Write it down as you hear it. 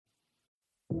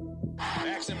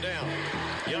Backs him down.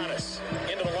 Giannis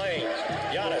into the lane.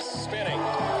 Giannis spinning.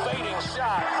 Fading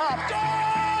shot. Up.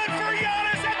 Good for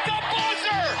Giannis at the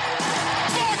buzzer.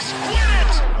 Bucks win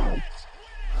it.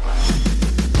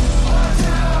 Our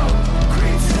town,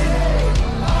 Green City,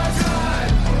 our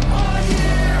time, our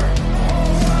year,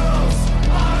 whole world's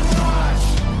on watch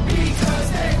because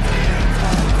they beat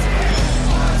Cody.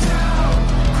 Our town,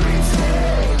 Green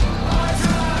City, our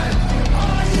time,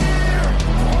 our year,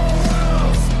 whole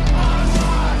world's on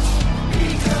watch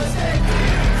because they beat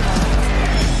Cody.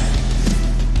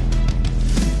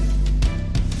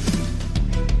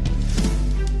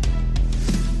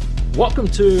 Welcome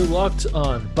to Locked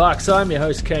On Bucks. I'm your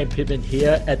host, Kane Pittman,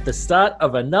 here at the start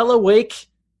of another week.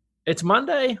 It's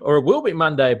Monday, or it will be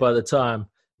Monday by the time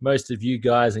most of you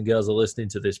guys and girls are listening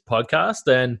to this podcast.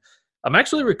 And I'm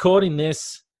actually recording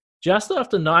this just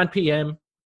after 9 p.m.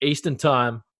 Eastern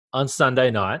Time on Sunday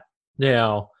night.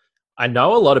 Now, I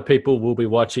know a lot of people will be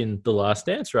watching The Last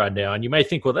Dance right now, and you may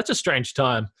think, well, that's a strange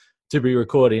time to be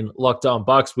recording Locked On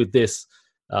Bucks with this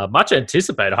much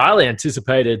anticipated, highly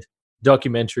anticipated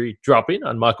documentary dropping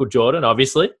on Michael Jordan,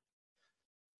 obviously.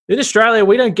 In Australia,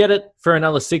 we don't get it for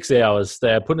another 6 hours.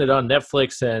 They're putting it on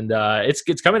Netflix, and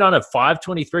it's coming on at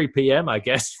 5:23 p.m. I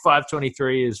guess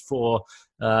 5:23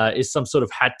 is some sort of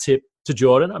hat tip to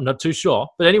Jordan. I'm not too sure.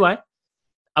 But anyway,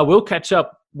 I will catch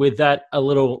up with that a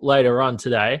little later on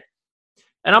today.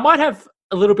 And I might have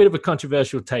a little bit of a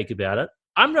controversial take about it.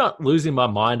 I'm not losing my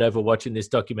mind over watching this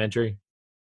documentary.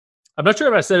 I'm not sure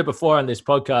if I said it before on this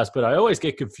podcast, but I always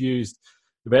get confused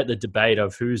about the debate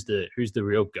of who's the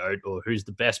real GOAT or who's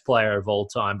the best player of all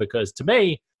time. Because to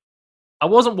me, I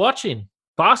wasn't watching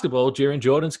basketball during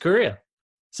Jordan's career.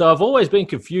 So I've always been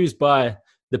confused by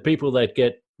the people that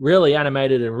get really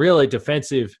animated and really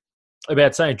defensive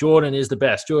about saying Jordan is the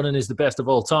best. Jordan is the best of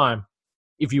all time.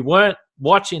 If you weren't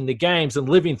watching the games and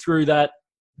living through that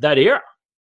era.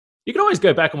 You can always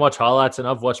go back and watch highlights, and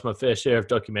I've watched my fair share of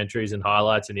documentaries and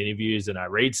highlights and interviews, and I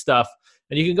read stuff,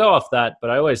 and you can go off that, but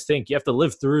I always think you have to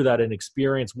live through that and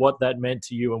experience what that meant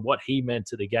to you and what he meant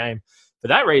to the game. For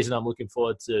that reason, I'm looking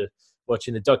forward to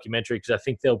watching the documentary because I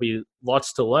think there'll be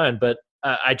lots to learn, but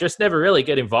I just never really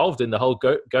get involved in the whole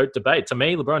GOAT debate. To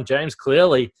me, LeBron James,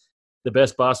 clearly the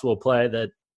best basketball player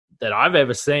that I've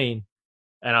ever seen,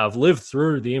 and I've lived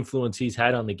through the influence he's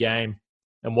had on the game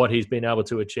and what he's been able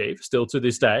to achieve still to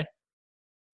this day.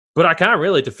 But I can't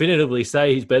really definitively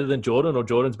say he's better than Jordan or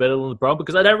Jordan's better than LeBron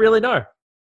because I don't really know.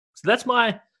 So that's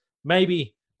my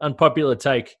maybe unpopular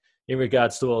take in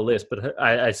regards to all this. But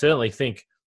I certainly think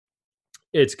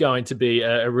it's going to be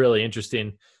a really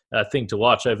interesting thing to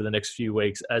watch over the next few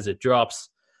weeks as it drops.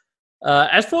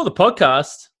 As for the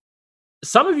podcast,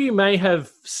 some of you may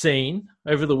have seen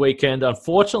over the weekend,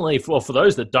 unfortunately, for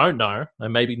those that don't know,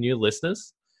 and maybe new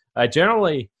listeners, I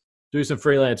generally do some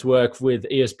freelance work with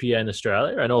ESPN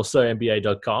Australia and also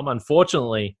NBA.com.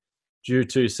 Unfortunately, due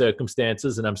to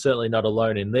circumstances, and I'm certainly not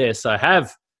alone in this, I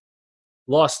have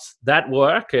lost that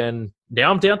work, and now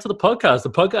I'm down to the podcast. The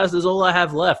podcast is all I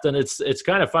have left, and it's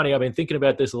kind of funny. I've been thinking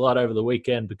about this a lot over the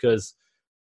weekend because,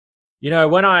 you know,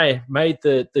 when I made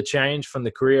the change from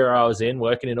the career I was in,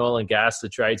 working in oil and gas, the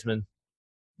tradesman,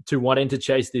 to wanting to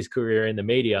chase this career in the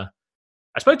media,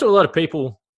 I spoke to a lot of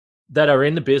people that are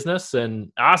in the business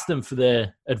and asked them for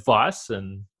their advice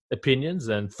and opinions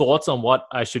and thoughts on what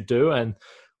I should do. And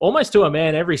almost to a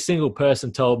man, every single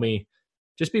person told me,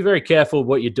 just be very careful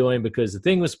what you're doing, because the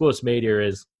thing with sports media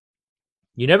is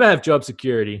you never have job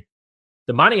security.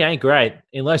 The money ain't great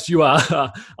unless you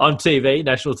are on TV,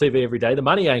 national TV every day. The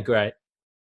money ain't great.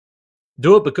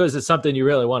 Do it because it's something you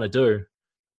really want to do.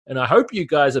 And I hope you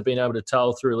guys have been able to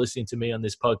tell through listening to me on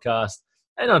this podcast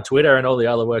and on Twitter and all the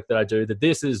other work that I do that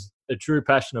this is a true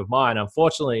passion of mine.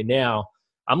 Unfortunately, now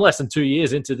I'm less than 2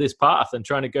 years into this path and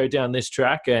trying to go down this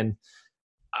track, and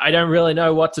I don't really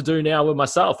know what to do now with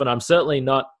myself. And I'm certainly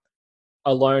not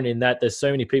alone in that. There's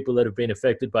so many people that have been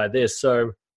affected by this.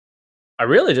 So I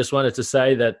really just wanted to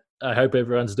say that I hope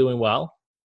everyone's doing well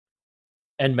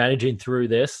and managing through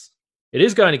this. It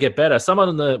is going to get better. Someone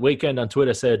on the weekend on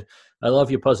Twitter said, I love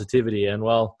your positivity. And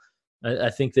well,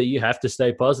 I think that you have to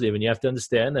stay positive and you have to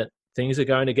understand that things are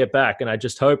going to get back. And I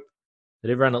just hope that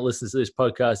everyone that listens to this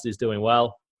podcast is doing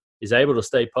well, is able to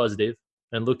stay positive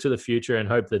and look to the future and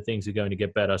hope that things are going to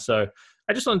get better. So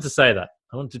I just wanted to say that.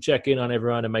 I wanted to check in on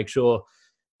everyone and make sure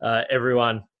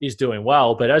everyone is doing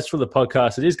well. But as for the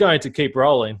podcast, it is going to keep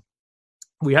rolling.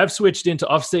 We have switched into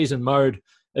off-season mode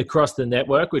across the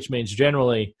network, which means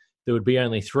generally there would be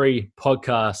only 3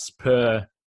 podcasts per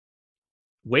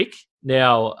week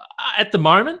Now, at the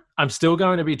moment, I'm still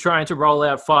going to be trying to roll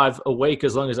out 5 a week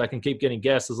as long as I can keep getting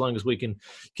guests, as long as we can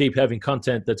keep having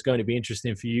content that's going to be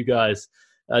interesting for you guys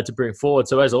to bring forward.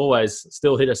 So as always,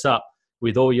 still hit us up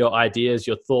with all your ideas,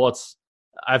 your thoughts.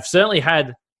 I've certainly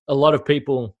had a lot of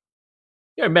people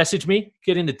message me,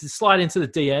 slide into the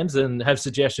DMs and have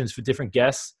suggestions for different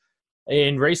guests.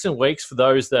 In recent weeks, for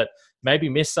those that maybe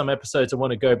missed some episodes and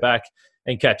want to go back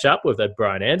and catch up with that,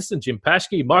 Brian Anderson, Jim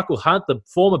Paschke, Michael Hunt, the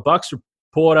former Bucks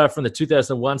reporter from the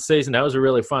 2001 season. That was a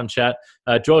really fun chat.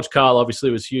 George Karl obviously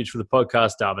was huge for the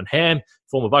podcast. Darvin Ham,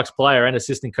 former Bucks player and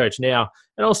assistant coach now.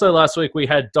 And also last week we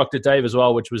had Dr. Dave as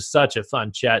well, which was such a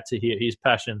fun chat to hear his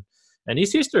passion and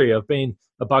his history of being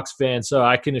a Bucks fan. So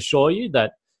I can assure you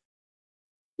that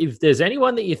if there's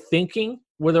anyone that you're thinking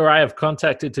whether I have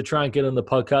contacted to try and get on the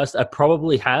podcast, I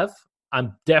probably have.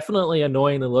 I'm definitely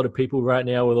annoying a lot of people right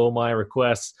now with all my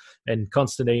requests and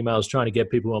constant emails trying to get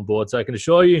people on board. So I can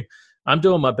assure you I'm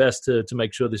doing my best to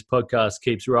make sure this podcast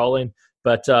keeps rolling.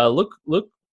 But look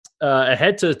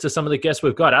ahead to some of the guests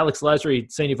we've got. Alex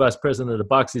Lasry, Senior Vice President of the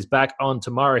Bucks, is back on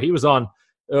tomorrow. He was on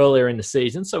earlier in the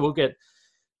season, so we'll get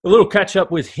a little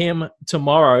catch-up with him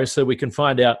tomorrow so we can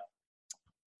find out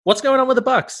what's going on with the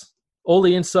Bucks, all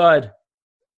the inside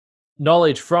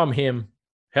knowledge from him,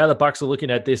 how the Bucks are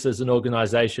looking at this as an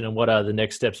organization and what are the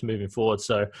next steps moving forward.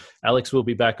 So Alex will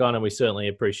be back on, and we certainly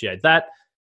appreciate that.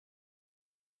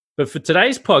 But for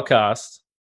today's podcast,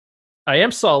 I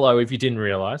am solo, if you didn't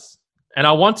realize, and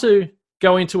I want to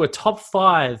go into a top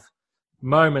 5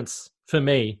 moments for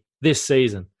me this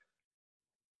season.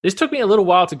 This took me a little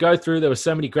while to go through. There were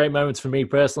so many great moments for me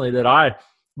personally that I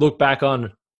look back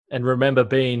on and remember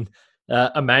being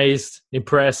amazed,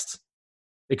 impressed,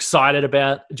 excited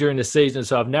about during the season.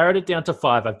 So I've narrowed it down to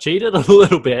 5. I've cheated a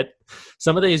little bit.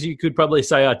 Some of these you could probably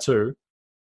say are 2.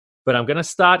 But I'm going to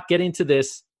start getting to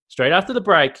this straight after the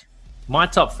break. My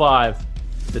top 5.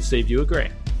 Let's see if you agree.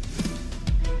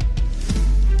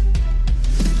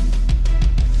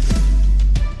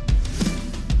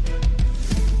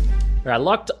 All right,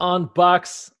 Locked On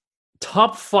Bucks,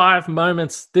 top 5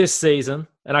 moments this season.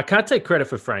 And I can't take credit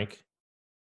for Frank.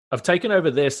 I've taken over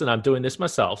this and I'm doing this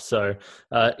myself. So,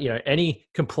 any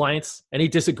complaints, any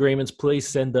disagreements, please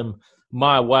send them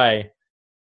my way.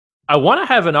 I want to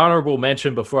have an honorable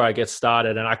mention before I get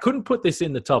started, and I couldn't put this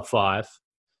in the top 5.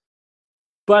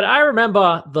 But I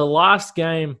remember the last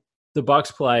game the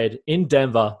Bucks played in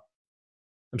Denver.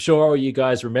 I'm sure all you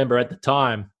guys remember at the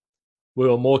time, we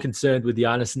were more concerned with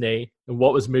Giannis' knee and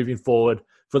what was moving forward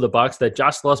for the Bucks. They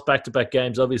just lost back-to-back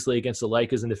games, obviously, against the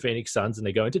Lakers and the Phoenix Suns, and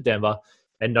they go into Denver.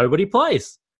 And nobody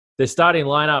plays. Their starting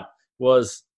lineup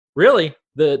was really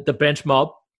the bench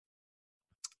mob.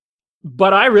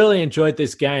 But I really enjoyed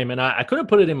this game, and I couldn't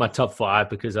put it in my top 5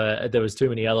 because there was too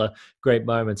many other great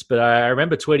moments. But I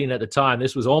remember tweeting at the time,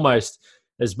 this was almost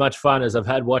as much fun as I've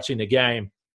had watching the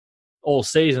game all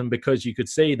season, because you could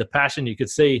see the passion, you could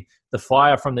see the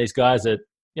fire from these guys that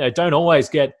don't always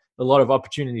get a lot of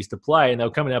opportunities to play, and they were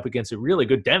coming up against a really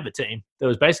good Denver team that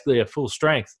was basically at full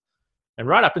strength. And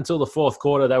right up until the fourth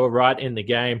quarter, they were right in the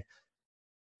game.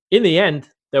 In the end,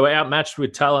 they were outmatched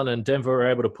with talent, and Denver were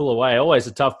able to pull away. Always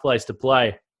a tough place to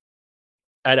play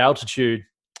at altitude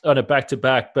on a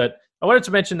back-to-back. But I wanted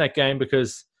to mention that game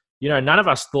because, none of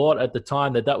us thought at the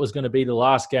time that was going to be the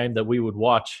last game that we would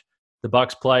watch the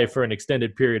Bucks play for an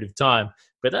extended period of time.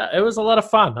 But it was a lot of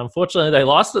fun. Unfortunately, they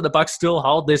lost, but the Bucks still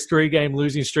hold this 3-game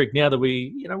losing streak now that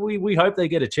we hope they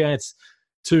get a chance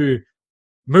to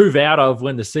move out of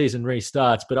when the season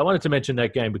restarts. But I wanted to mention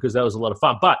that game because that was a lot of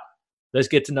fun. But let's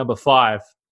get to number 5.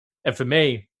 And for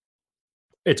me,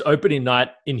 it's opening night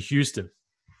in Houston.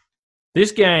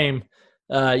 This game,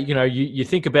 you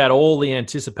think about all the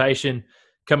anticipation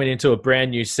coming into a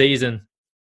brand new season.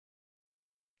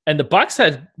 And the Bucks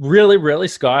had really, really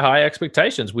sky-high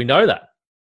expectations. We know that.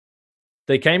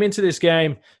 They came into this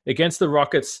game against the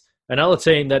Rockets, another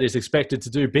team that is expected to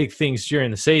do big things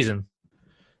during the season.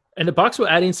 And the Bucks were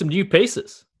adding some new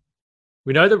pieces.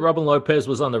 We know that Robin Lopez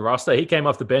was on the roster. He came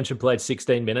off the bench and played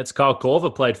 16 minutes. Kyle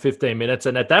Korver played 15 minutes.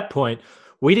 And at that point,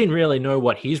 we didn't really know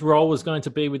what his role was going to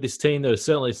be with this team. There was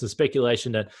certainly some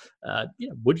speculation that,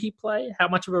 would he play? How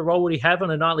much of a role would he have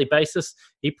on a nightly basis?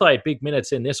 He played big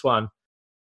minutes in this one.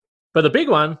 But the big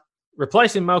one,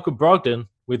 replacing Malcolm Brogdon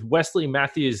with Wesley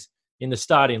Matthews in the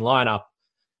starting lineup.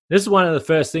 This is one of the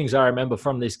first things I remember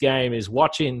from this game is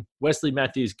watching Wesley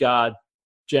Matthews guard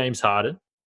James Harden.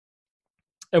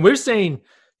 And we've seen,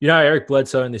 Eric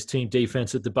Bledsoe and this team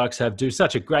defense that the Bucks have do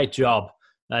such a great job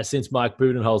since Mike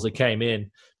Budenholzer came in.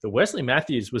 But Wesley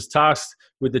Matthews was tasked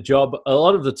with the job a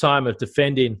lot of the time of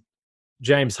defending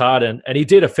James Harden, and he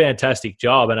did a fantastic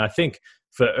job. And I think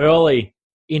for early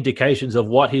indications of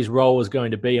what his role was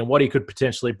going to be and what he could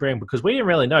potentially bring, because we didn't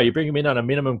really know. You bring him in on a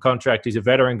minimum contract. He's a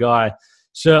veteran guy,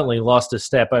 certainly lost a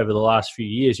step over the last few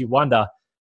years. You wonder,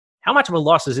 how much of a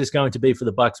loss is this going to be for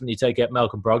the Bucks when you take out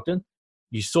Malcolm Brogdon?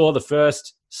 You saw the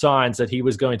first signs that he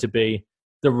was going to be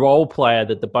the role player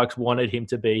that the Bucks wanted him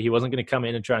to be. He wasn't going to come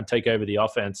in and try and take over the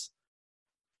offense.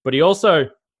 But he also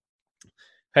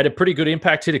had a pretty good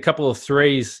impact, hit a couple of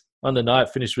threes on the night,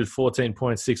 finished with 14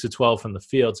 points, 6 of 12 from the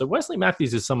field. So Wesley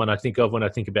Matthews is someone I think of when I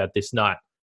think about this night.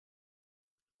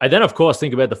 I then, of course,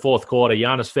 think about the fourth quarter.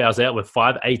 Giannis fouls out with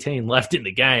 5:18 left in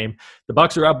the game. The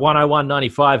Bucks are up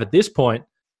 101-95 at this point.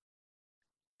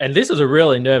 And this is a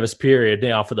really nervous period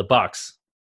now for the Bucks.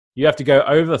 You have to go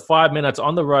over 5 minutes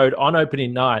on the road on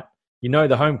opening night. You know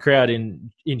the home crowd in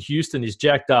Houston is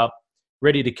jacked up,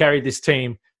 ready to carry this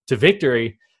team to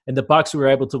victory, and the Bucks were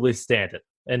able to withstand it.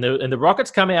 And the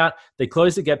Rockets come out, they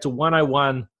close the gap to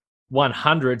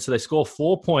 101-100, so they score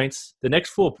 4 points. The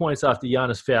next 4 points after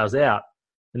Giannis fouls out.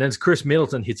 And then Chris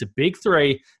Middleton hits a big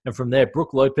three, and from there,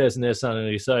 Brook Lopez and Ersan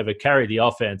Ilyasova carry the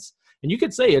offense. And you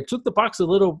could see it took the Bucks a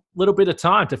little bit of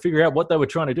time to figure out what they were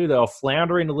trying to do. They were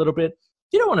floundering a little bit.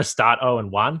 You don't want to start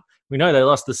 0-1. We know they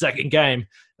lost the second game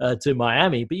to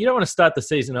Miami, but you don't want to start the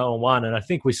season 0-1. And I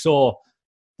think we saw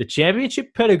the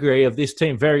championship pedigree of this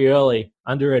team very early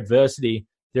under adversity.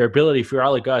 Their ability for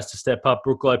other guys to step up.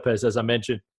 Brook Lopez, as I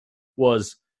mentioned,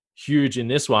 was huge in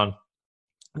this one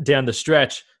down the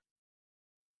stretch.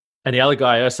 And the other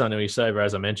guy, Ersan Ilyasova,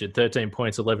 as I mentioned, 13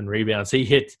 points, 11 rebounds. He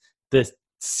hit the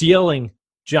ceiling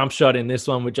jump shot in this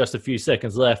one with just a few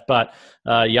seconds left. But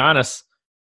Giannis,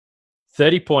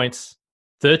 30 points,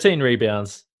 13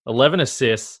 rebounds, 11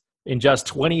 assists in just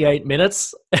 28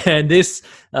 minutes. And this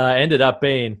ended up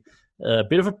being a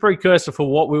bit of a precursor for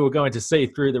what we were going to see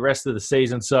through the rest of the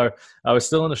season. So I was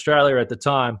still in Australia at the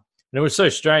time. And it was so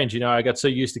strange. I got so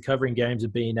used to covering games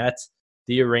and being at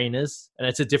the arenas. And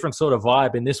it's a different sort of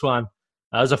vibe. In this one,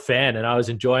 I was a fan and I was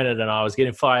enjoying it. And I was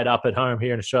getting fired up at home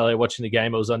here in Australia watching the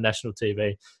game. It was on national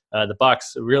TV. The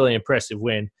Bucks, a really impressive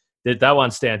win. That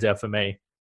one stands out for me.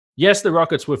 Yes, the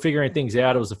Rockets were figuring things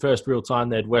out. It was the first real time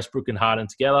they had Westbrook and Harden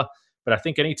together. But I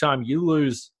think anytime you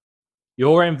lose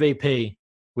your MVP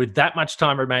with that much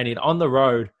time remaining on the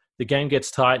road, the game gets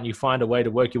tight and you find a way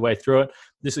to work your way through it.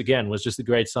 This, again, was just a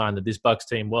great sign that this Bucks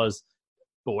team was,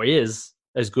 or is,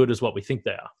 as good as what we think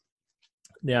they are.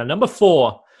 Now, number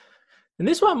 4, and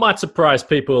this one might surprise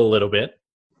people a little bit.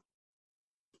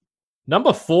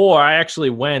 Number 4, I actually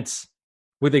went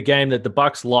with a game that the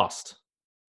Bucks lost.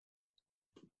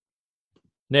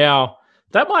 Now,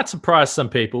 that might surprise some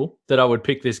people that I would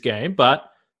pick this game, but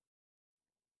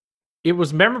it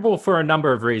was memorable for a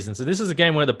number of reasons. And this is a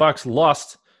game where the Bucks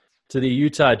lost to the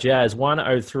Utah Jazz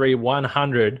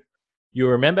 103-100. You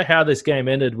remember how this game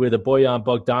ended with a Bojan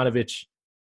Bogdanovic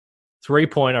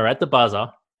three-pointer at the buzzer,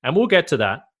 and we'll get to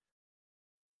that.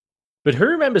 But who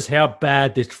remembers how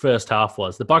bad this first half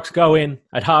was? The Bucks go in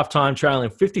at halftime trailing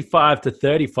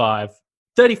 55-35.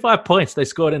 35 points they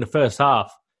scored in the first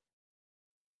half.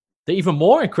 The even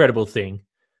more incredible thing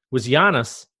was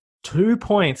Giannis, 2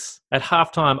 points at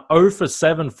halftime, 0 for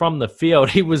 7 from the field.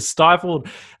 He was stifled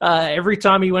every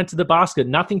time he went to the basket.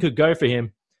 Nothing could go for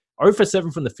him. 0 for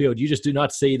 7 from the field. You just do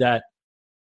not see that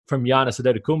from Giannis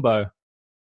Antetokounmpo.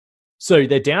 So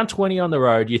they're down 20 on the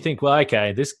road. You think, well,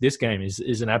 okay, this game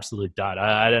is an absolute dud.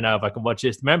 I don't know if I can watch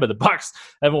this. Remember, the Bucks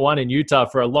haven't won in Utah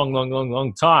for a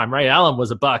long time. Ray Allen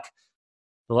was a Buck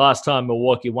the last time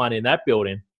Milwaukee won in that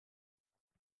building.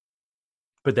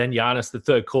 But then Giannis, the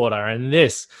third quarter, and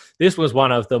this was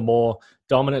one of the more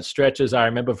dominant stretches I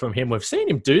remember from him. We've seen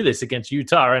him do this against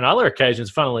Utah on other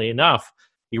occasions, funnily enough.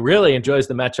 He really enjoys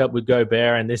the matchup with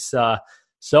Gobert, and this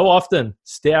so often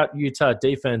stout Utah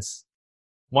defense,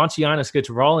 once Giannis gets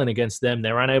rolling against them,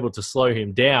 they're unable to slow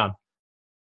him down.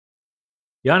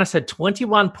 Giannis had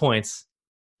 21 points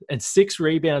and 6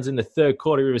 rebounds in the third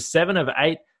quarter. He was 7 of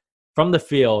 8 from the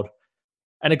field.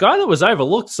 And a guy that was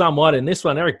overlooked somewhat in this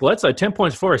one, Eric Bledsoe, 10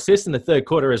 points, 4 assists in the third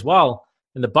quarter as well.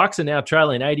 And the Bucks are now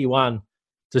trailing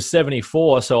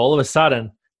 81-74. So all of a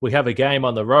sudden, we have a game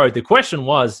on the road. The question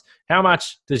was, how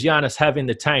much does Giannis have in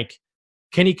the tank?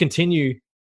 Can he continue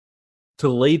to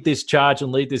lead this charge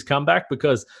and lead this comeback?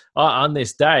 Because on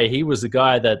this day, he was the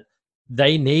guy that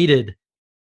they needed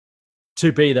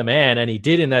to be the man. And he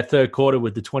did in that third quarter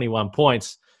with the 21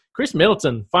 points. Chris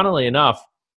Middleton, funnily enough,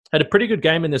 had a pretty good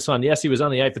game in this one. Yes, he was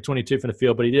only 8 for 22 from the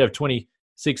field, but he did have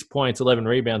 26 points, 11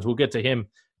 rebounds. We'll get to him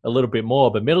a little bit more.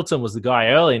 But Middleton was the guy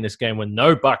early in this game when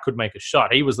no Buck could make a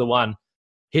shot. He was the one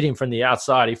hitting from the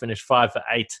outside. He finished 5 for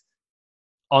 8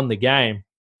 on the game.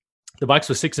 The Bucks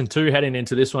were 6-2 heading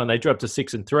into this one. They dropped to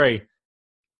 6-3.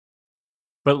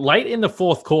 But late in the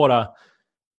fourth quarter,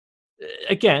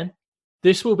 again,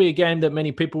 this will be a game that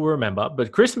many people will remember,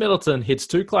 but Chris Middleton hits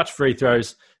 2 clutch free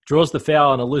throws, draws the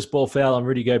foul on a loose ball foul on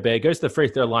Rudy Gobert, goes to the free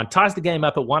throw line, ties the game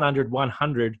up at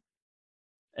 100-100.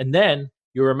 And then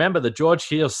you remember the George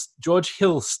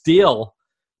Hill steal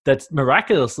that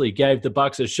miraculously gave the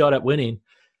Bucks a shot at winning.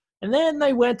 And then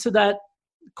they went to that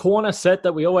corner set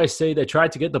that we always see. They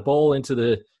tried to get the ball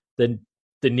into the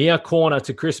near corner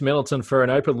to Chris Middleton for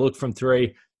an open look from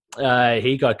 3.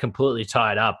 He got completely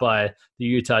tied up by the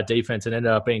Utah defense and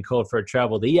ended up being called for a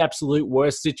travel. The absolute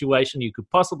worst situation you could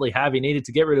possibly have. He needed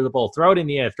to get rid of the ball, throw it in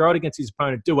the air, throw it against his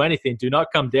opponent, do anything. Do not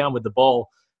come down with the ball.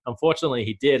 Unfortunately,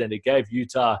 he did, and it gave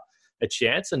Utah a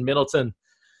chance. And Middleton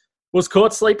was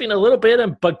caught sleeping a little bit,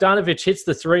 and Bogdanovic hits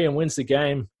the 3 and wins the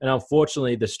game. And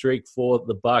unfortunately, the streak for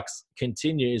the Bucks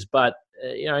continues. But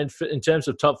in terms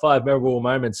of top 5 memorable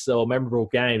moments or memorable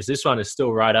games, this one is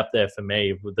still right up there for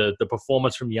me. With the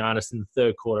performance from Giannis in the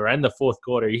third quarter and the fourth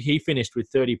quarter, he finished with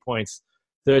 30 points,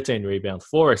 13 rebounds,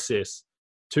 4 assists,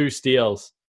 2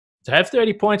 steals. To have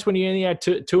 30 points when you only had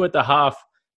two at the half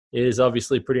is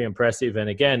obviously pretty impressive. And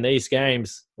again, these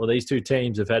games, or these two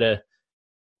teams, have had a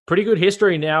pretty good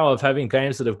history now of having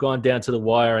games that have gone down to the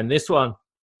wire. And this one,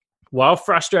 while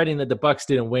frustrating that the Bucks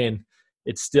didn't win,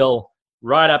 it's still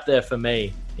right up there for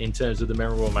me in terms of the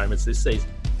memorable moments this season.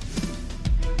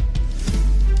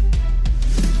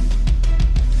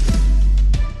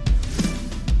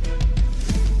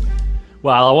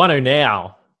 Well, I want to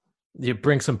now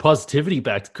bring some positivity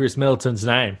back to Chris Middleton's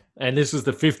name. And this was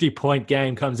the 50-point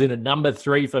game, comes in at number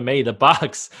 3 for me. The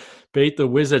Bucks beat the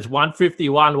Wizards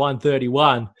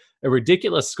 151-131, a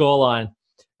ridiculous scoreline.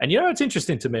 And it's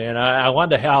interesting to me, and I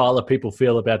wonder how other people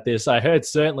feel about this. I heard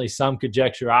certainly some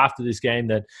conjecture after this game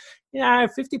that,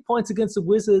 50 points against the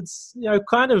Wizards,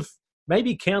 kind of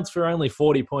maybe counts for only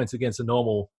 40 points against a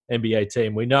normal NBA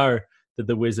team. We know that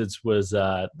the Wizards was,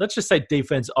 let's just say,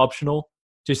 defense optional,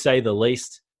 to say the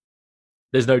least.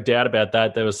 There's no doubt about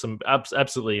that. There was some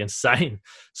absolutely insane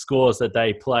scores that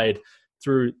they played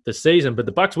through the season. But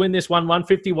the Bucks win this one,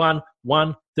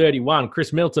 151-131.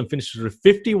 Chris Middleton finishes with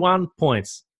 51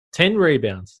 points, 10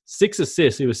 rebounds, 6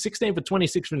 assists. He was 16 for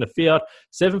 26 from the field,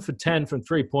 7 for 10 from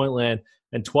three-point land,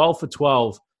 and 12 for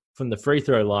 12 from the free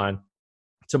throw line.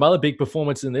 Some other big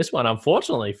performance in this one,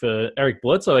 unfortunately, for Eric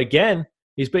Bledsoe. Again,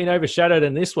 he's been overshadowed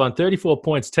in this one, 34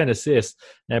 points, 10 assists.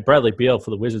 And Bradley Beal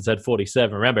for the Wizards had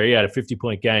 47. Remember, he had a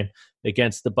 50-point game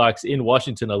against the Bucks in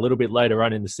Washington a little bit later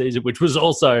on in the season, which was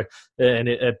also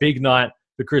a big night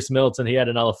for Chris Middleton. He had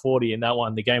another 40 in that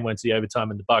one. The game went to the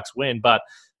overtime and the Bucks win. But,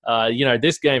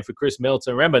 this game for Chris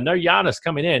Middleton, remember, no Giannis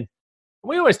coming in.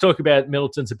 We always talk about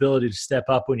Middleton's ability to step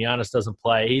up when Giannis doesn't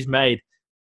play. He's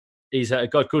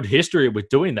got good history with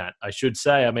doing that, I should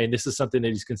say. I mean, this is something that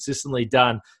he's consistently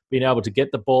done, being able to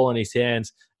get the ball in his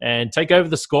hands and take over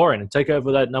the scoring and take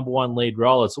over that number 1 lead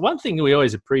role. It's one thing we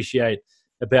always appreciate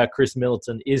about Chris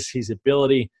Middleton is his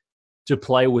ability to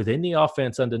play within the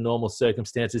offense under normal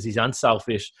circumstances. He's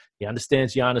unselfish. He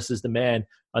understands Giannis is the man.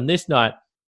 On this night,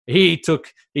 he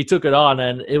took it on,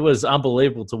 and it was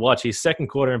unbelievable to watch. His second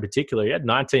quarter in particular, he had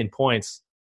 19 points,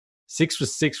 6 for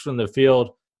 6 from the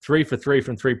field, 3 for 3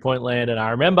 from three-point land. And I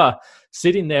remember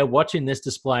sitting there watching this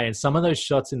display, and some of those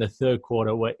shots in the third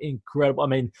quarter were incredible. I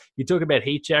mean, you talk about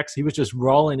heat checks. He was just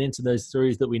rolling into those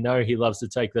threes that we know he loves to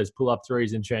take, those pull-up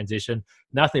threes in transition.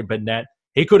 Nothing but net.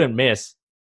 He couldn't miss.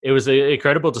 It was an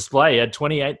incredible display. He had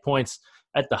 28 points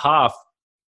at the half.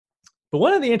 But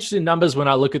one of the interesting numbers when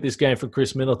I look at this game for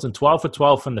Chris Middleton, 12 for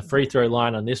 12 from the free throw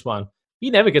line on this one. He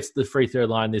never gets to the free throw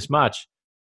line this much.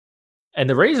 And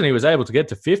the reason he was able to get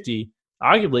to 50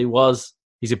 arguably was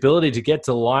his ability to get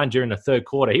to the line during the third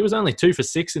quarter. He was only 2 for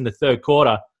 6 in the third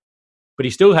quarter, but he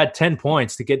still had 10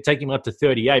 points to take him up to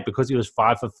 38 because he was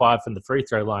 5 for 5 from the free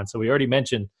throw line. So we already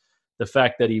mentioned the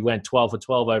fact that he went 12 for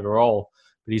 12 overall,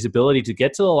 but his ability to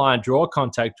get to the line, draw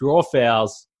contact, draw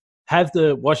fouls, have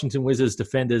the Washington Wizards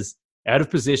defenders out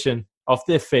of position, off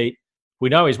their feet. We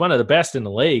know he's one of the best in the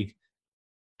league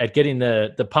at getting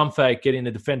the pump fake, getting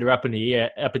the defender up in the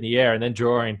air, and then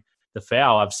drawing the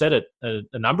foul. I've said it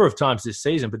a number of times this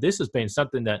season, but this has been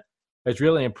something that has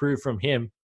really improved from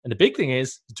him. And the big thing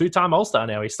is, the 2-time All-Star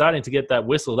now. He's starting to get that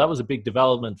whistle. That was a big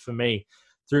development for me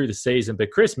through the season.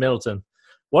 But Chris Middleton,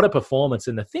 what a performance.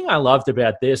 And the thing I loved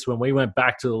about this when we went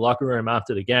back to the locker room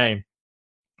after the game,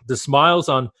 the smiles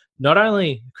on not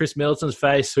only Chris Middleton's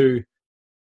face, who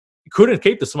couldn't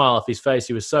keep the smile off his face.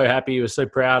 He was so happy. He was so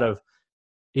proud of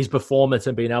his performance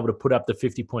and being able to put up the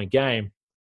 50-point game.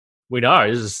 We know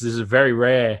this is a very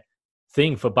rare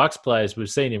thing for Bucks players. We've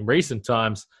seen in recent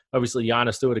times. Obviously,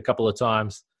 Giannis do it a couple of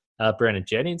times Brandon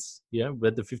Jennings,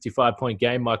 with the 55-point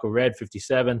game, Michael Redd,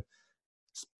 57.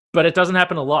 But it doesn't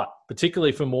happen a lot,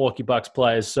 particularly for Milwaukee Bucks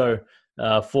players. So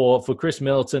for Chris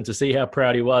Middleton to see how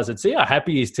proud he was and see how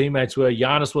happy his teammates were.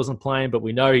 Giannis wasn't playing, but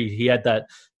we know he had that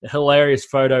hilarious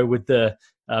photo with the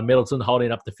Middleton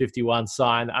holding up the 51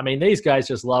 sign. I mean, these guys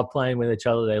just love playing with each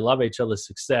other. They love each other's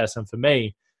success. And for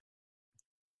me,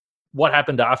 what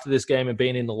happened after this game and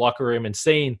being in the locker room and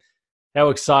seeing how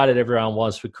excited everyone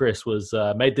was for Chris was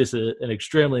made this an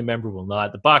extremely memorable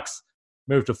night. The Bucks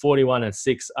moved to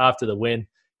 41-6 after the win.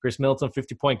 Chris Middleton,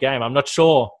 50-point game. I'm not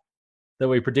sure that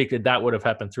we predicted that would have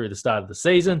happened through the start of the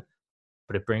season,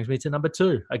 but it brings me to number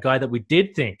 2, a guy that we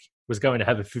did think was going to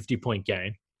have a 50-point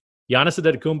game. Giannis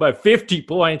Antetokounmpo, 50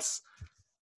 points.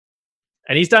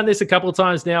 And he's done this a couple of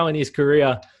times now in his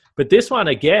career, but this one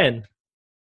again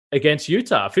against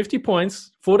Utah, 50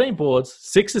 points, 14 boards,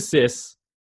 6 assists.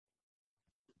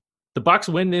 The Bucks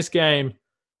win this game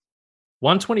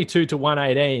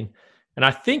 122-118. And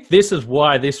I think this is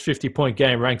why this 50-point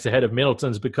game ranks ahead of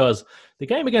Middleton's, because the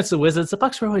game against the Wizards, the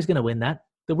Bucks were always going to win that.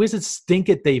 The Wizards stink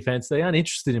at defense. They aren't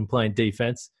interested in playing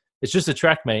defense. It's just a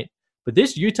track meet. But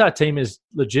this Utah team is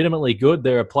legitimately good.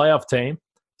 They're a playoff team.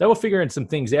 They were figuring some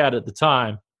things out at the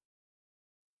time.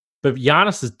 But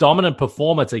Giannis' dominant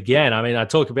performance again, I mean, I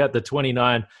talk about the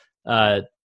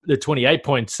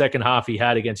 28-point second half he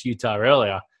had against Utah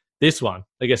earlier. This one,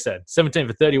 like I said, 17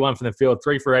 for 31 from the field,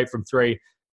 3 for 8 from 3,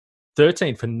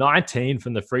 13 for 19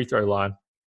 from the free throw line.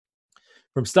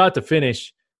 From start to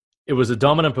finish, it was a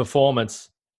dominant performance.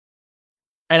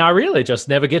 And I really just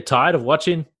never get tired of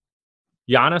watching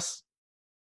Giannis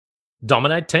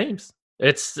dominate teams.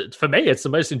 For me, it's the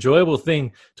most enjoyable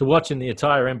thing to watch in the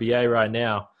entire NBA right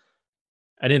now.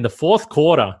 And in the fourth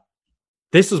quarter,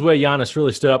 this is where Giannis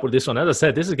really stood up with this one. As I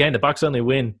said, this is a game the Bucks only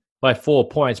win by 4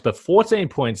 points, but 14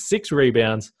 points, 6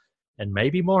 rebounds, and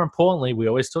maybe more importantly, we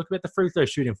always talk about the free throw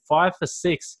shooting, 5 for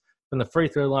 6 from the free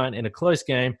throw line in a close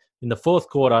game in the fourth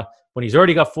quarter when he's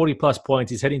already got 40-plus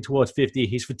points. He's heading towards 50.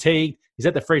 He's fatigued. He's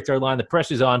at the free throw line. The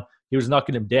pressure's on. He was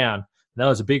knocking him down. And that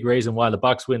was a big reason why the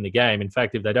Bucks win the game. In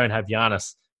fact, if they don't have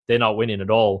Giannis, they're not winning at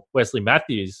all. Wesley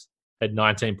Matthews had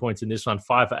 19 points in this one,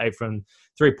 5 for 8 from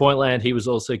three-point land. He was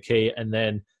also key. And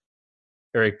then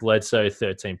Eric Bledsoe,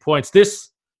 13 points. This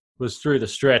was through the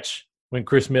stretch when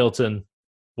Chris Middleton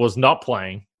was not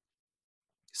playing.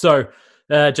 So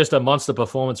just a monster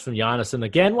performance from Giannis. And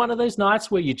again, one of those nights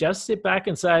where you just sit back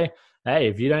and say, hey,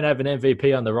 if you don't have an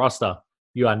MVP on the roster,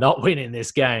 you are not winning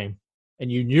this game. And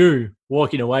you knew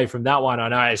walking away from that one.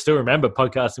 I still remember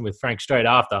podcasting with Frank straight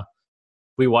after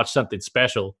we watched something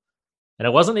special. And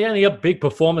it wasn't the only big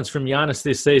performance from Giannis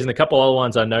this season. A couple other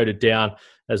ones I noted down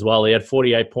as well. He had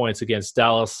 48 points against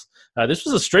Dallas. This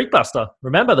was a streak buster.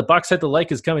 Remember, the Bucks had the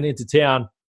Lakers coming into town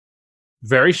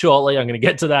very shortly. I'm going to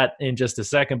get to that in just a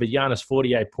second. But Giannis,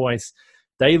 48 points.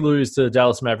 They lose to the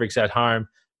Dallas Mavericks at home.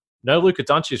 No Luka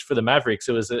Doncic for the Mavericks.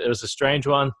 It was a strange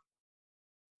one.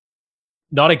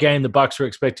 Not a game the Bucks were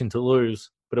expecting to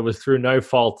lose, but it was through no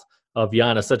fault of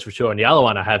Giannis, that's for sure. And the other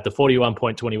one I have, the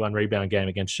 41-point, 21 rebound game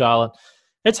against Charlotte.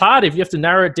 It's hard if you have to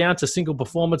narrow it down to single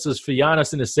performances for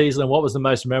Giannis in the season and what was the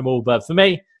most memorable. But for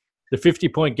me, the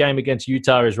 50-point game against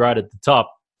Utah is right at the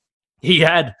top. He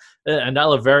had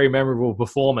another very memorable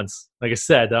performance, like I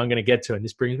said, that I'm going to get to. And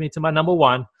this brings me to my number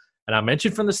 1. And I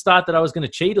mentioned from the start that I was going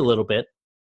to cheat a little bit.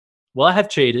 Well, I have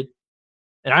cheated.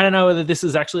 And I don't know whether this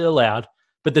is actually allowed.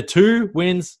 But the 2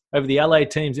 wins over the LA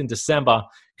teams in December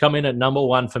come in at number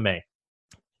 1 for me.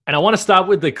 And I want to start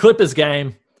with the Clippers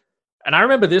game. And I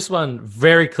remember this one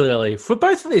very clearly. For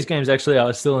both of these games, actually, I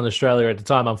was still in Australia at the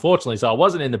time, unfortunately. So I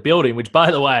wasn't in the building, which,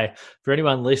 by the way, for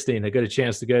anyone listening that got a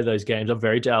chance to go to those games, I'm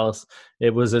very jealous.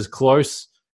 It was as close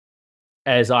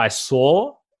as I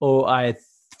saw or I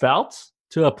felt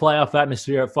to a playoff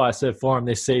atmosphere at Fiserv Forum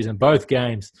this season. Both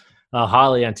games are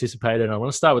highly anticipated. And I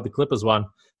want to start with the Clippers one.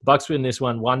 The Bucks win this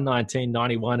one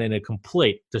 119-91 in a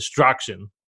complete destruction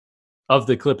of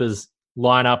the Clippers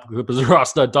lineup, Clippers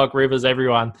roster, Doc Rivers,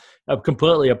 everyone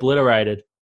completely obliterated.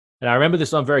 And I remember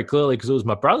this one very clearly because it was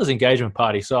my brother's engagement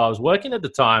party. So I was working at the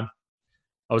time.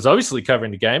 I was obviously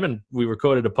covering the game and we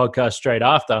recorded a podcast straight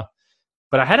after.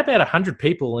 But I had about 100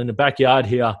 people in the backyard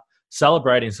here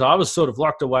celebrating. So I was sort of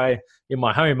locked away in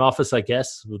my home office, I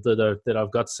guess, that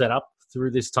I've got set up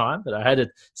through this time. But I had it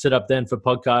set up then for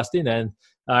podcasting. And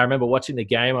I remember watching the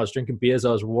game. I was drinking beers.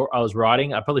 I was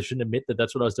writing. I probably shouldn't admit that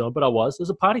that's what I was doing, but I was. There's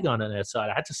a party going on outside.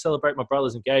 I had to celebrate my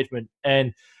brother's engagement,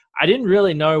 and I didn't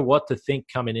really know what to think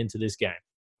coming into this game.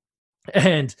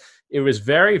 And it was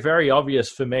very, very obvious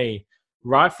for me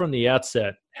right from the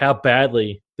outset how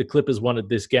badly the Clippers wanted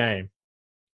this game.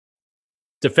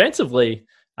 Defensively,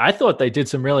 I thought they did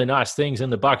some really nice things in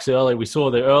the Bucks early. We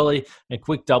saw the early and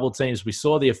quick double teams. We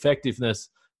saw the effectiveness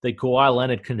that Kawhi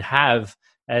Leonard can have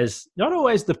as not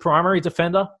always the primary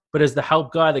defender, but as the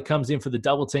help guy that comes in for the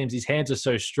double teams. His hands are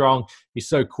so strong. He's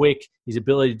so quick. His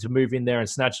ability to move in there and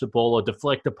snatch the ball or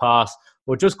deflect a pass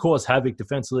or just cause havoc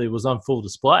defensively was on full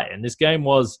display. And this game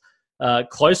was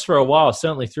close for a while,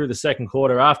 certainly through the second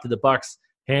quarter after the Bucks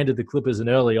handed the Clippers an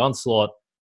early onslaught.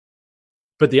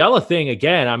 But the other thing,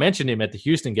 again, I mentioned him at the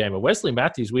Houston game, Wesley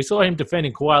Matthews, we saw him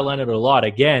defending Kawhi Leonard a lot.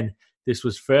 Again, this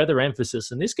was further emphasis,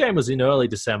 and this game was in early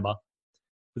December,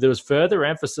 but there was further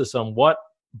emphasis on what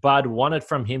Bud wanted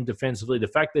from him defensively, the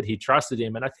fact that he trusted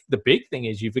him. And I think the big thing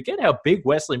is you forget how big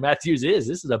Wesley Matthews is.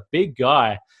 This is a big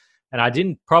guy, and I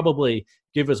didn't probably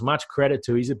give as much credit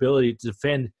to his ability to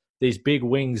defend these big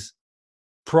wings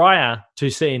prior to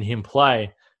seeing him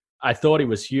play. I thought he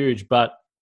was huge, but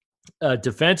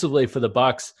defensively for the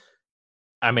Bucks,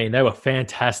 I mean, they were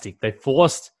fantastic. They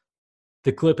forced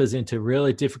the Clippers into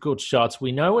really difficult shots.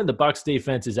 We know when the Bucks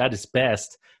defense is at its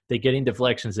best, they're getting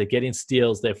deflections, they're getting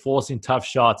steals, they're forcing tough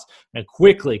shots, and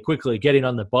quickly getting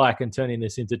on the bike and turning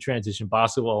this into transition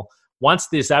basketball. Once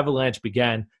this avalanche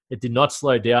began, it did not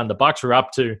slow down. The Bucks were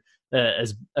up to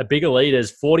as a bigger lead as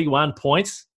 41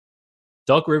 points.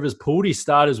 Doc Rivers pulled his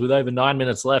starters with over 9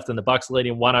 minutes left, and the Bucks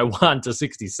leading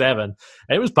 101-67. And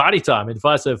it was party time in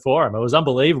Fiserv Forum. It was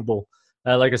unbelievable.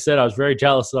 Like I said, I was very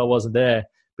jealous that I wasn't there.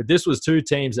 But this was two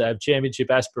teams that have championship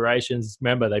aspirations.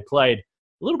 Remember, they played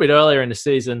a little bit earlier in the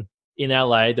season in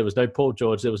LA. There was no Paul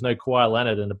George. There was no Kawhi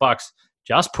Leonard, and the Bucks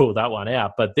just pulled that one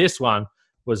out. But this one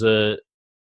was a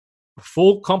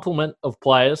full complement of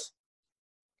players.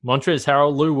 Montrezl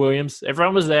Harrell, Lou Williams,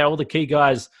 everyone was there, all the key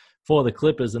guys for the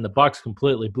Clippers, and the Bucks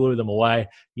completely blew them away.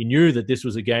 You knew that this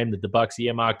was a game that the Bucks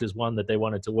earmarked as one that they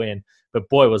wanted to win, but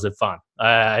boy, was it fun.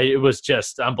 It was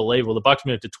just unbelievable. The Bucks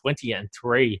moved to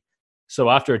 20-3.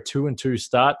 So after a 2-2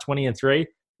 start, 20-3,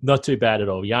 not too bad at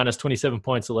all. Giannis, 27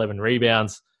 points, 11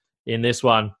 rebounds in this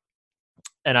one.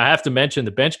 And I have to mention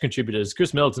the bench contributors.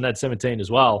 Chris Middleton had 17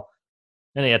 as well,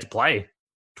 and he had to play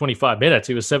 25 minutes.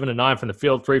 He was 7-9 from the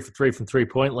field, 3 for 3 from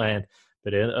three-point land.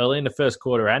 But early in the first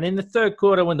quarter and in the third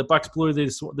quarter, when the Bucks blew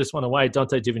this one away,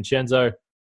 Dante DiVincenzo,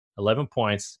 11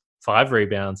 points, 5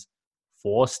 rebounds,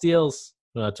 4 steals.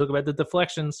 When I talk about the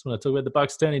deflections, when I talk about the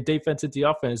Bucks turning defense into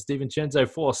offense, DiVincenzo,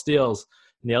 4 steals.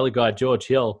 And the other guy, George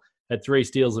Hill, had 3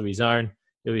 steals of his own.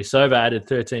 Ilyasova added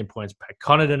 13 points. Pat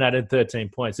Connaughton added 13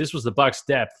 points. This was the Bucks'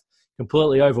 depth,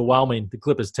 completely overwhelming the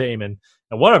Clippers team. And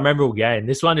what a memorable game.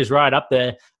 This one is right up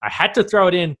there. I had to throw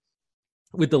it in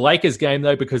with the Lakers game,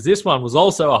 though, because this one was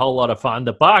also a whole lot of fun.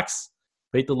 The Bucks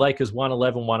beat the Lakers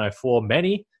 111-104.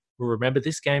 Many will remember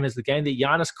this game as the game that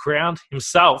Giannis crowned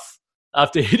himself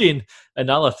after hitting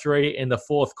another 3 in the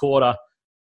fourth quarter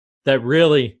that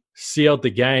really sealed the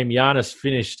game. Giannis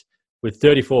finished with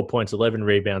 34 points, 11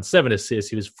 rebounds, 7 assists.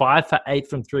 He was 5 for 8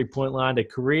 from three-point line, a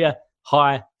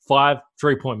career-high 5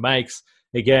 3-point makes.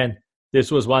 Again, this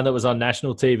was one that was on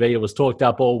national TV. It was talked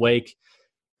up all week.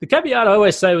 The caveat I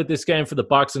always say with this game for the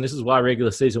Bucks, and this is why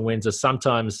regular season wins are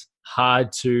sometimes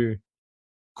hard to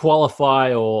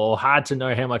qualify or hard to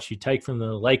know how much you take from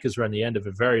the Lakers are on the end of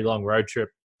a very long road trip.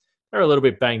 They're a little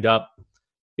bit banged up.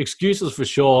 Excuses for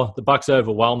sure. The Bucks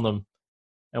overwhelmed them.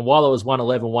 And while it was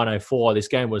 111-104, this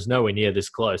game was nowhere near this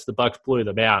close. The Bucks blew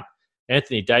them out.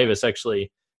 Anthony Davis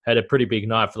actually had a pretty big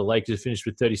night for the Lakers, finished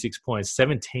with 36 points,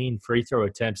 17 free throw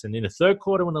attempts. And in the third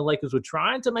quarter, when the Lakers were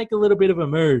trying to make a little bit of a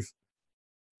move,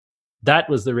 that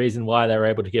was the reason why they were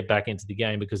able to get back into the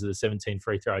game, because of the 17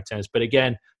 free throw attempts. But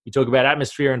again, you talk about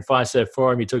atmosphere in Fiserv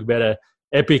Forum. You talk about an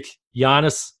epic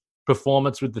Giannis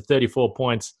performance with the 34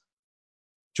 points.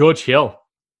 George Hill,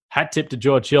 hat tip to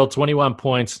George Hill, 21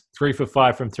 points, 3 for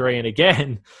 5 from 3. And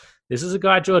again, this is a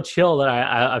guy, George Hill, that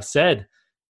I've said,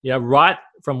 right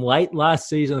from late last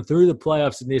season through the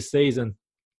playoffs in this season,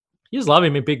 you just love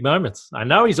him in big moments. I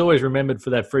know he's always remembered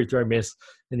for that free throw miss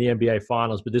in the NBA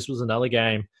Finals, but this was another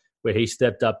game where he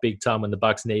stepped up big time when the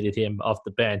Bucks needed him off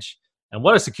the bench. And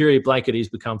what a security blanket he's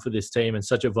become for this team and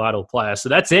such a vital player. So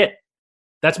that's it.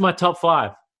 That's my top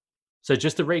 5. So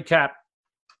just to recap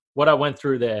what I went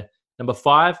through there. Number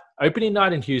 5, opening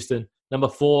night in Houston. Number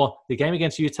 4, the game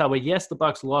against Utah, where, yes, the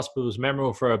Bucks lost, but it was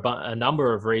memorable for a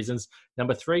number of reasons.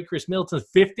 Number 3, Chris Middleton's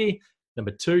 50.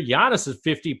 Number 2, Giannis'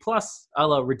 50, plus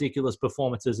other ridiculous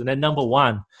performances. And then number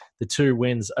 1, the 2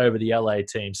 wins over the LA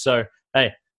team. So,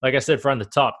 hey, like I said, from the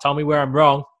top, tell me where I'm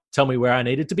wrong. Tell me where I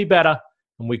needed to be better.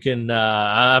 And we can,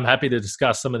 I'm happy to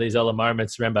discuss some of these other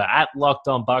moments. Remember, at Locked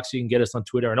On Bucks, you can get us on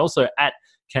Twitter, and also at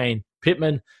Kane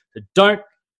Pittman. So don't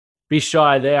be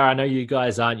shy there. I know you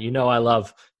guys aren't. You know I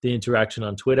love the interaction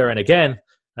on Twitter. And again,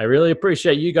 I really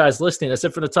appreciate you guys listening. I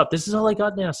said from the top, this is all I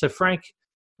got now. So Frank,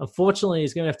 unfortunately,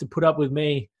 is going to have to put up with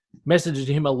me messaging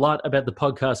him a lot about the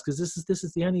podcast because this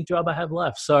is the only job I have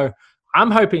left. So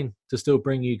I'm hoping to still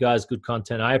bring you guys good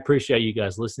content. I appreciate you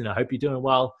guys listening. I hope you're doing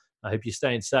well. I hope you're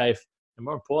staying safe. And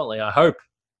more importantly, I hope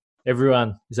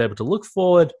everyone is able to look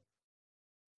forward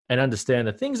and understand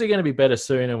that things are going to be better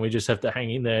soon, and we just have to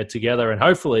hang in there together. And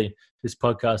hopefully this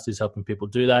podcast is helping people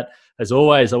do that. As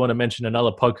always, I want to mention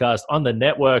another podcast on the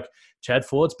network, Chad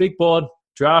Ford's Big Board,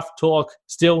 Draft Talk,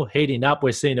 still heating up.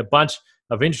 We're seeing a bunch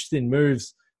of interesting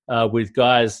moves with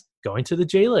guys going to the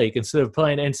G League instead of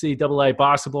playing NCAA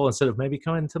basketball, instead of maybe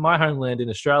coming to my homeland in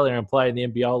Australia and playing the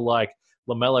NBL like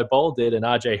LaMelo Ball did and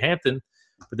RJ Hampton.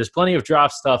 But there's plenty of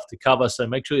draft stuff to cover, so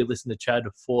make sure you listen to Chad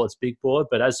Ford's Big Board.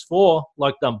 But as for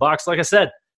Locked On Bucks, like I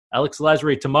said, Alex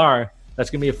Lazary tomorrow.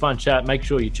 That's going to be a fun chat. Make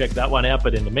sure you check that one out.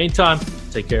 But in the meantime,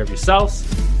 take care of yourselves,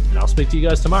 and I'll speak to you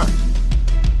guys tomorrow.